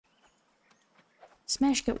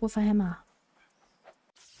Smash it with a hammer.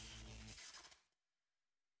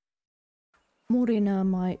 Morena,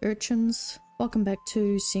 my urchins. Welcome back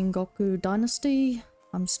to Sengoku Dynasty.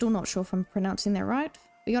 I'm still not sure if I'm pronouncing that right.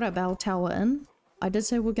 We got our bell tower in. I did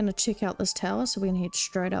say we're going to check out this tower, so we're going to head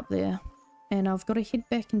straight up there. And I've got to head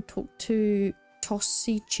back and talk to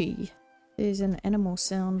Toshichi. There's an animal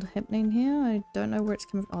sound happening here. I don't know where it's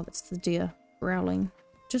coming from. Oh, that's the deer growling.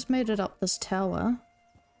 Just made it up this tower.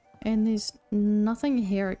 And there's nothing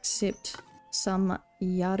here except some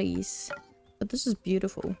Yaris. But this is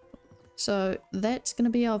beautiful. So that's going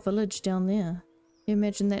to be our village down there. You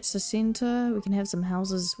imagine that's the center. We can have some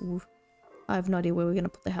houses. Ooh, I have no idea where we're going to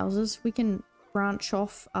put the houses. We can branch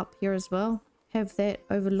off up here as well. Have that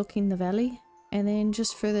overlooking the valley. And then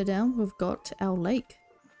just further down we've got our lake.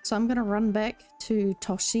 So I'm going to run back to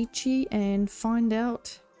Toshichi and find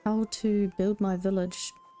out how to build my village.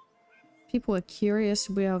 People are curious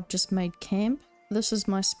where I've just made camp. This is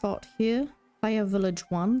my spot here. Player village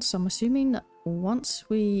 1. So I'm assuming once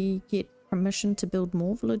we get permission to build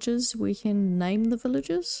more villages, we can name the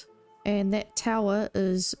villages. And that tower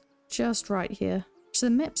is just right here. So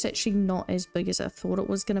the map's actually not as big as I thought it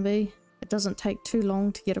was going to be. It doesn't take too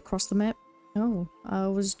long to get across the map. Oh, I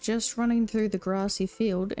was just running through the grassy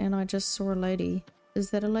field and I just saw a lady. Is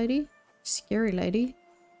that a lady? Scary lady.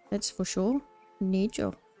 That's for sure.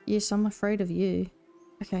 Nijo. Yes, I'm afraid of you.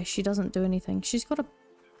 Okay, she doesn't do anything. She's got a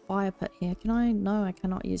fire pit here. Can I? No, I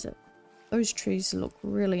cannot use it. Those trees look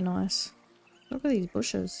really nice. Look at these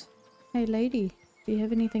bushes. Hey lady, do you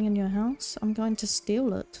have anything in your house? I'm going to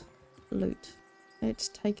steal it. Loot. Let's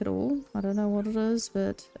take it all. I don't know what it is,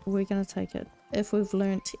 but we're going to take it. If we've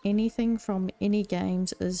learnt anything from any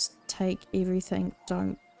games is take everything,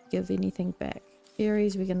 don't give anything back.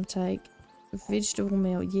 Berries we're going to take. Vegetable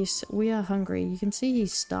meal. Yes, we are hungry. You can see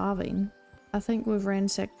he's starving. I think we've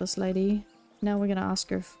ransacked this lady. Now we're going to ask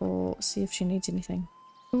her see if she needs anything.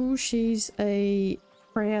 Oh, she's a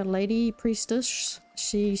prayer lady priestess.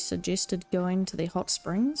 She suggested going to the hot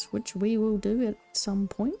springs, which we will do at some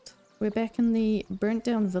point. We're back in the burnt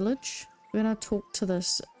down village. We're going to talk to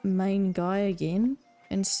this main guy again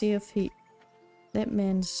and see if that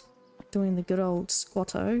man's doing the good old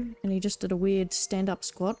squatto, and he just did a weird stand-up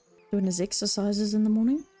squat, doing his exercises in the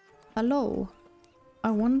morning. Hello.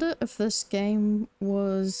 I wonder if this game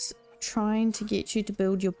was trying to get you to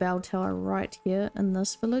build your bell tower right here in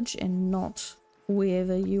this village and not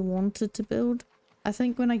wherever you wanted to build. I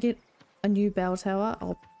think when I get a new bell tower,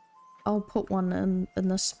 I'll put one in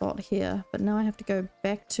this spot here. But now I have to go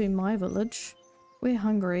back to my village. We're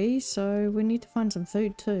hungry, so we need to find some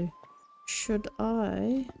food too. Should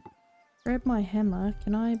I grab my hammer?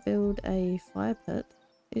 Can I build a fire pit?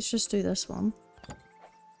 Let's just do this one.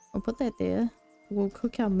 I'll put that there. We'll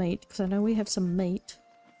cook our meat because I know we have some meat,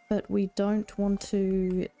 but we don't want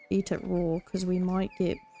to eat it raw because we might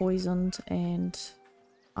get poisoned and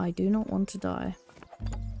I do not want to die.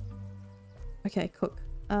 Okay, cook.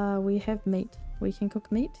 We have meat. We can cook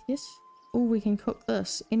meat, yes? Oh, we can cook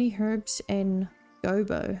this. Any herbs and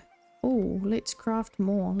gobo. Oh, let's craft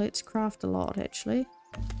more. Let's craft a lot actually.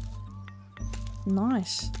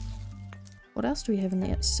 Nice. What else do we have in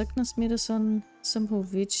there? Sickness medicine, simple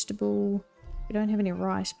vegetable. We don't have any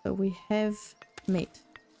rice, but we have meat.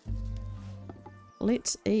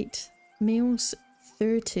 Let's eat. Meals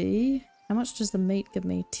 30. How much does the meat give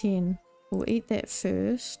me? 10. We'll eat that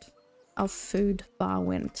first. Our food bar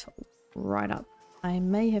went right up. I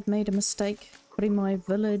may have made a mistake putting my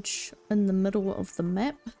village in the middle of the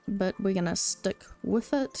map, but we're gonna stick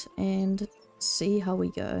with it and see how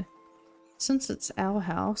we go. Since it's our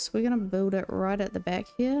house, we're gonna build it right at the back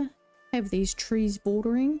here. Have these trees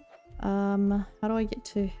bordering. How do I get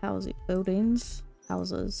to housing? Buildings,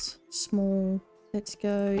 houses, small. Let's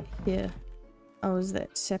go here. Oh, is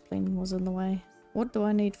that sapling was in the way? What do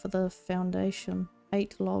I need for the foundation?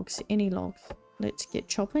 8 logs, any logs. Let's get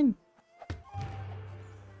chopping.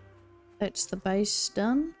 That's the base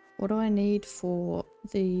done. What do I need for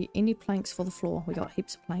any planks for the floor? We got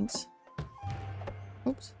heaps of planks.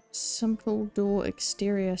 Oops. Simple door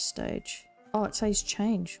exterior stage. Oh, it says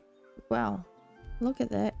change. Wow. Look at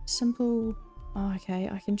that. Simple. Oh, okay,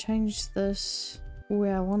 I can change this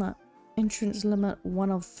where I want it. Entrance limit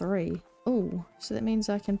 1 of 3. Oh, so that means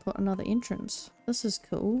I can put another entrance. This is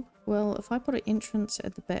cool. Well, if I put an entrance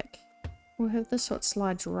at the back, we'll have this so it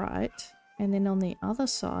slides right. And then on the other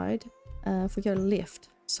side, if we go left,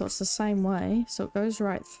 so it's the same way. So it goes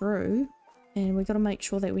right through. And we've got to make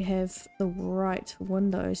sure that we have the right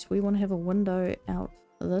windows. We want to have a window out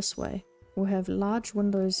this way. We'll have large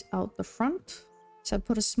windows out the front. So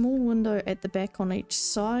put a small window at the back on each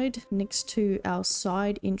side next to our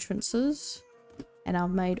side entrances. And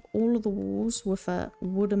I've made all of the walls with a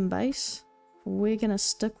wooden base. We're gonna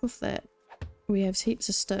stick with that. We have heaps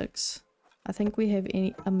of sticks. I think we have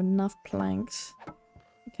enough planks.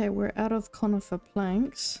 Okay, we're out of conifer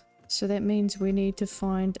planks. So that means we need to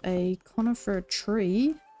find a conifer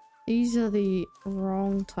tree. These are the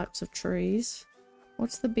wrong types of trees.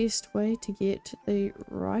 What's the best way to get the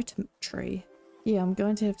right tree? Yeah, I'm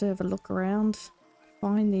going to have a look around.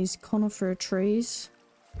 Find these conifer trees.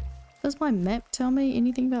 Does my map tell me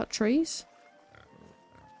anything about trees?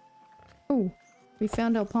 Oh, we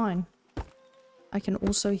found our pine. I can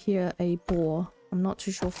also hear a boar. I'm not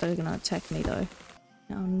too sure if they're gonna attack me though.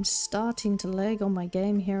 Now I'm starting to lag on my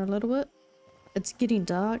game here a little bit. It's getting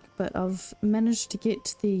dark, but I've managed to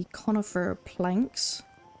get the conifer planks.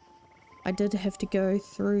 I did have to go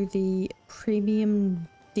through the premium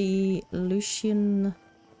Lucian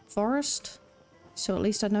forest, so at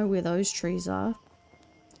least I know where those trees are.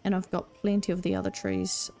 And I've got plenty of the other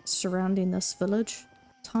trees surrounding this village.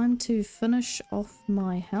 Time to finish off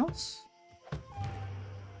my house.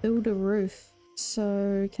 Build a roof.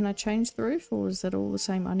 So can I change the roof or is it all the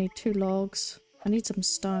same? I need 2 logs. I need some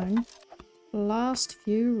stone. Last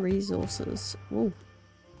few resources. Whoa.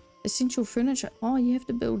 Essential furniture. Oh, you have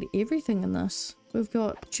to build everything in this. We've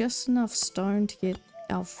got just enough stone to get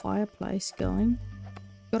our fireplace going.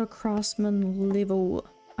 Got a craftsman level.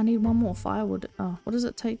 I need 1 more firewood. Oh, what does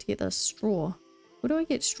it take to get this? Straw. Where do I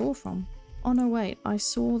get straw from? Oh no, wait. I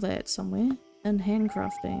saw that somewhere in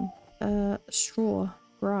handcrafting. Straw.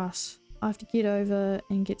 Grass. I have to get over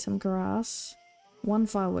and get some grass. 1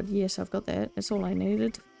 firewood. Yes, I've got that. That's all I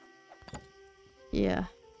needed. Yeah.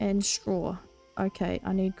 And straw. Okay,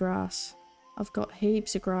 I need grass. I've got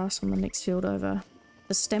heaps of grass on the next field over.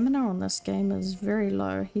 The stamina on this game is very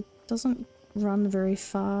low. He doesn't run very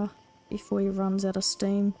far before he runs out of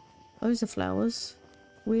steam. Those are flowers.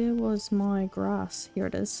 Where was my grass? Here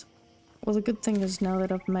it is. Well, the good thing is now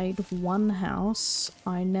that I've made 1 house,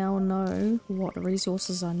 I now know what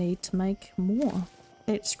resources I need to make more.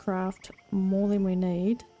 Let's craft more than we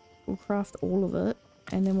need. We'll craft all of it,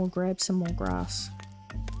 and then we'll grab some more grass.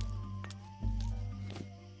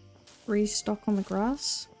 Restock on the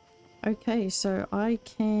grass. Okay, so I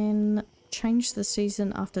can change the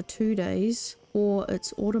season after 2 days, or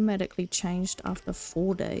it's automatically changed after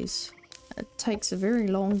 4 days. It takes a very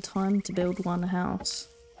long time to build 1 house.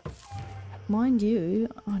 Mind you,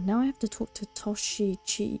 oh, now I have to talk to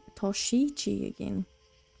Toshichi again.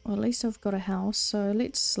 Well, at least I've got a house, so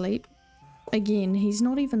let's sleep. Again, he's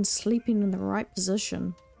not even sleeping in the right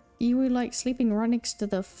position. You were like sleeping right next to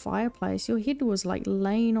the fireplace. Your head was like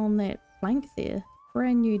laying on that plank there.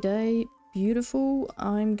 Brand new day, beautiful.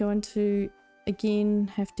 I'm going to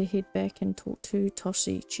again have to head back and talk to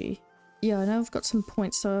Toshichi. Yeah, I know I've got some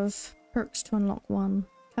points, so I've perks to unlock 1.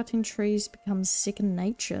 Cutting trees becomes second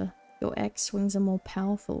nature. Your axe swings are more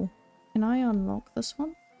powerful. Can I unlock this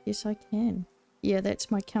one? Yes, I can. Yeah, that's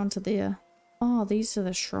my counter there. Oh, these are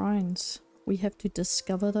the shrines. We have to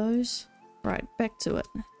discover those. Right, back to it.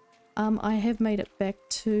 I have made it back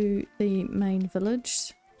to the main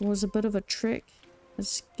village. It was a bit of a trek.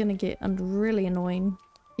 It's gonna get really annoying.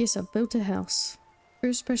 Yes, I've built a house.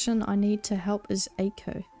 First person I need to help is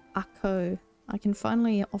Ako. I can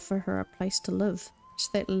finally offer her a place to live. So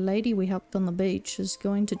that lady we helped on the beach is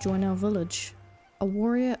going to join our village. A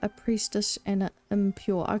warrior, a priestess, and an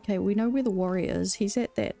impure. Okay, we know where the warrior is. He's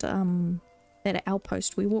at that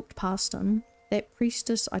outpost. We walked past him. That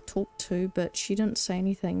priestess I talked to, but she didn't say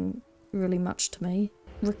anything really much to me.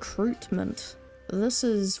 Recruitment. This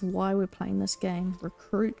is why we're playing this game.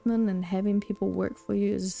 Recruitment and having people work for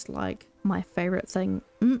you is like my favorite thing.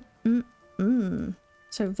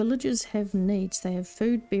 So villagers have needs. They have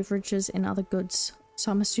food, beverages, and other goods.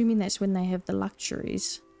 So I'm assuming that's when they have the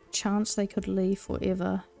luxuries. Chance they could leave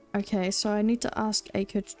forever. Okay, so I need to ask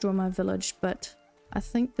Ako to join my village, but I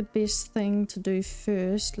think the best thing to do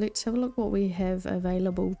first, let's have a look what we have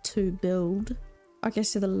available to build. Okay,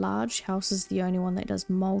 so the large house is the only one that does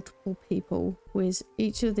multiple people, whereas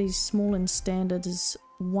each of these small and standard is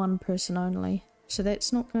 1 person only. So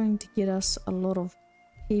that's not going to get us a lot of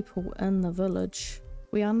people in the village.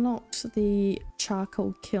 We unlocked the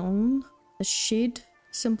charcoal kiln, the shed,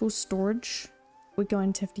 simple storage. We're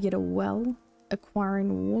going to have to get a well,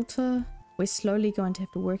 acquiring water. We're slowly going to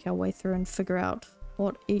have to work our way through and figure out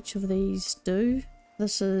what each of these do.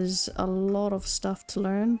 This is a lot of stuff to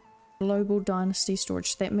learn. Global Dynasty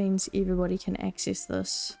storage, that means everybody can access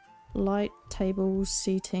this. Light, tables,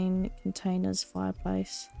 seating, containers,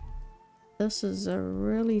 fireplace. This is a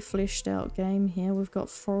really fleshed out game here. We've got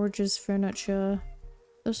forages, furniture.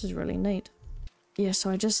 This is really neat. Yeah, so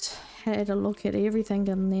I just had a look at everything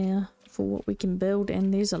in there. for what we can build,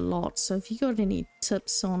 and there's a lot. So if you got any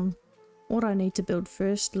tips on what I need to build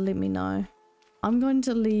first, let me know. I'm going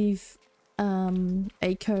to leave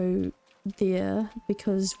Aiko there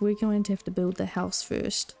because we're going to have to build the house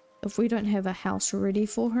first. If we don't have a house ready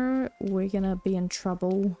for her, we're gonna be in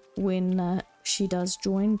trouble when she does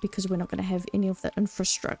join, because we're not gonna have any of the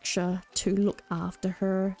infrastructure to look after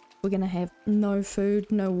her. We're gonna have no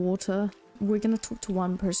food, no water. We're gonna talk to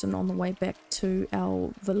one person on the way back to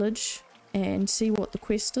our village and see what the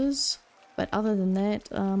quest is. But other than that,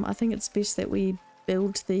 I think it's best that we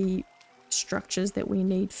build the structures that we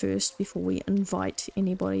need first before we invite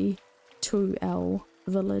anybody to our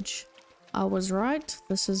village. I was right,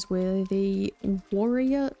 this is where the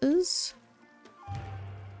warrior is.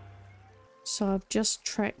 So I've just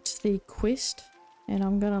tracked the quest and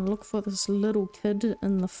I'm gonna look for this little kid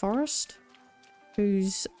in the forest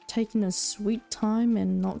who's taking his sweet time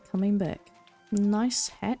and not coming back. Nice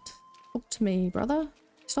hat. Talk to me, brother.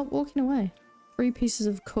 Stop walking away. 3 pieces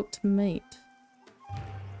of cooked meat.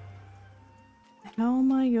 How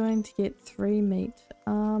am I going to get 3 meat?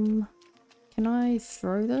 Can I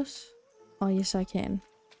throw this? Oh yes I can.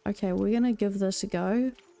 Okay, we're gonna give this a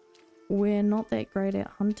go. We're not that great at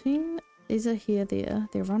hunting. These are here, there.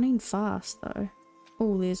 They're running fast though.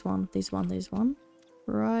 Oh, there's one, there's one, there's one.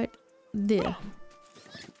 Right there.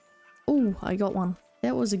 Oh, I got one.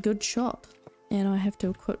 That was a good shot. And I have to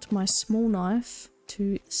equip my small knife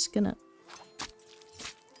to skin it.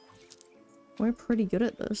 We're pretty good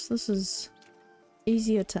at this. This is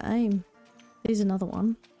easier to aim. There's another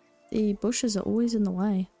one. The bushes are always in the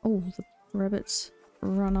way. Oh, the rabbits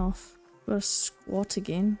run off. Gotta squat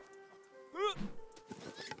again.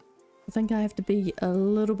 I think I have to be a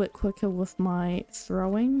little bit quicker with my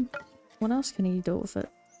throwing. What else can you do with it?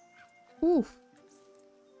 Ooh.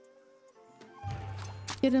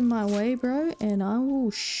 Get in my way, bro, and I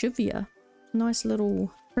will shiv ya. Nice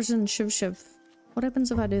little prison shiv. What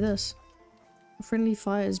happens if I do this? Friendly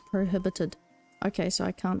fire is prohibited. Okay, so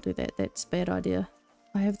I can't do that. That's a bad idea.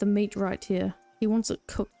 I have the meat right here. He wants it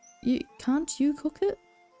cooked. Can't you cook it?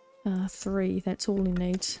 3. That's all he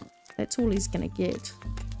needs. That's all he's gonna get.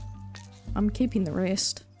 I'm keeping the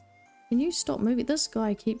rest. Can you stop moving? This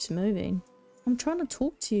guy keeps moving. I'm trying to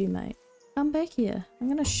talk to you, mate. Come back here. I'm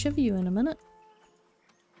gonna shiv you in a minute.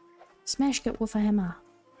 Smash it with a hammer.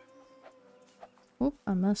 Whoop,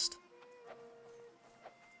 I missed.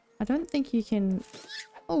 I don't think you can...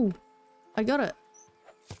 Oh, I got it.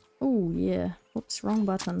 Oh, yeah. Oops, wrong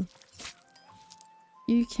button.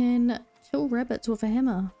 You can kill rabbits with a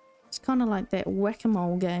hammer. It's kind of like that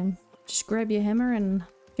whack-a-mole game. Just grab your hammer and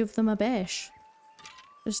give them a bash.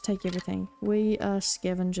 Just take everything. We are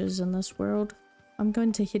scavengers in this world. I'm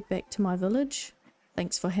going to head back to my village.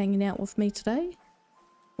 Thanks for hanging out with me today.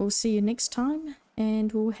 We'll see you next time,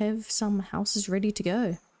 and we'll have some houses ready to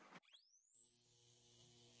go.